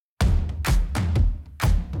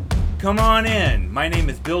Come on in. My name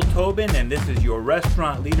is Bill Tobin, and this is your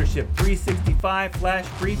Restaurant Leadership 365 Flash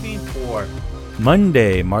Briefing for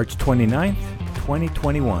Monday, March 29th,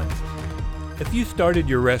 2021. If you started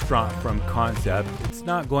your restaurant from concept, it's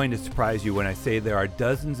not going to surprise you when I say there are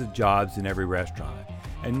dozens of jobs in every restaurant.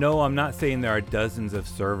 And no, I'm not saying there are dozens of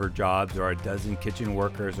server jobs or a dozen kitchen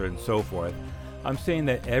workers and so forth. I'm saying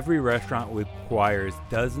that every restaurant requires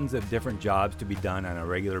dozens of different jobs to be done on a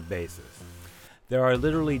regular basis. There are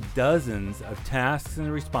literally dozens of tasks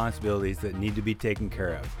and responsibilities that need to be taken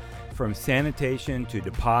care of, from sanitation to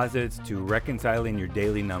deposits to reconciling your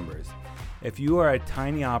daily numbers. If you are a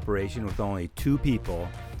tiny operation with only 2 people,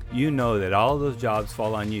 you know that all of those jobs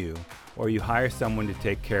fall on you, or you hire someone to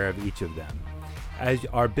take care of each of them. As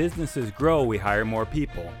our businesses grow, we hire more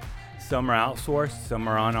people. Some are outsourced, some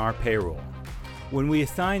are on our payroll. When we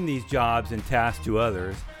assign these jobs and tasks to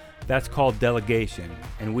others, that's called delegation,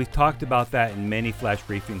 and we've talked about that in many flash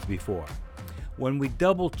briefings before. When we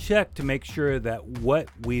double check to make sure that what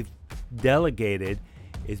we've delegated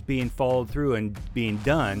is being followed through and being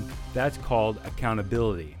done, that's called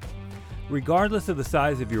accountability. Regardless of the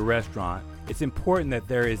size of your restaurant, it's important that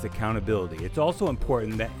there is accountability. It's also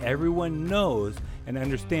important that everyone knows and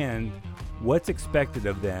understands what's expected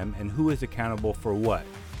of them and who is accountable for what.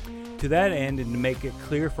 To that end, and to make it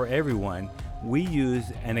clear for everyone, we use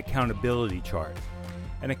an accountability chart.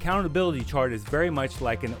 An accountability chart is very much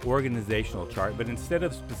like an organizational chart, but instead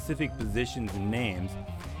of specific positions and names,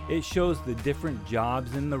 it shows the different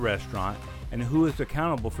jobs in the restaurant and who is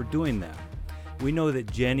accountable for doing them. We know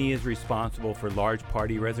that Jenny is responsible for large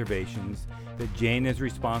party reservations, that Jane is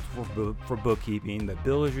responsible for bookkeeping, that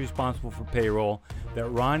Bill is responsible for payroll, that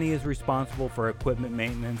Ronnie is responsible for equipment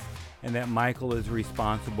maintenance, and that Michael is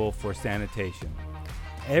responsible for sanitation.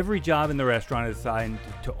 Every job in the restaurant is assigned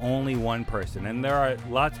to only one person, and there are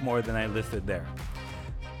lots more than I listed there.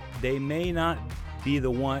 They may not be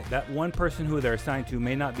that one person who they're assigned to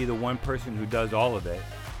may not be the one person who does all of it,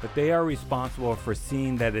 but they are responsible for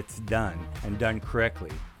seeing that it's done and done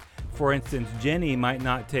correctly. For instance, Jenny might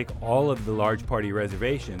not take all of the large party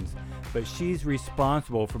reservations, but she's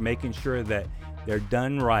responsible for making sure that they're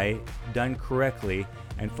done right, done correctly,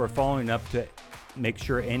 and for following up to make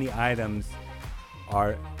sure any items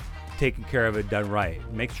are taken care of and done right.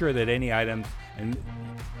 Make sure that any items and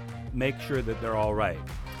make sure that they're all right.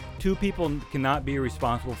 2 people cannot be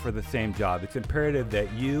responsible for the same job. It's imperative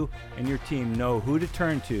that you and your team know who to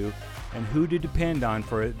turn to and who to depend on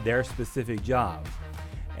for their specific job.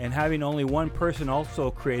 And having only one person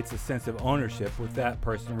also creates a sense of ownership with that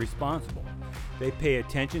person responsible. They pay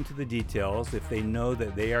attention to the details if they know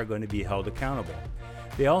that they are going to be held accountable.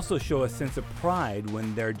 They also show a sense of pride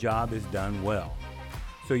when their job is done well.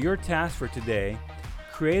 So your task for today,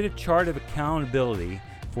 create a chart of accountability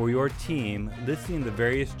for your team listing the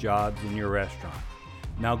various jobs in your restaurant.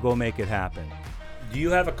 Now go make it happen. Do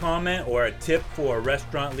you have a comment or a tip for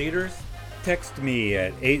restaurant leaders? Text me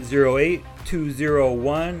at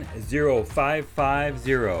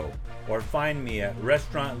 808-201-0550 or find me at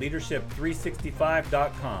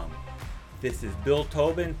restaurantleadership365.com. This is Bill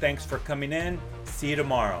Tobin. Thanks for coming in. See you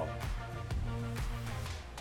tomorrow.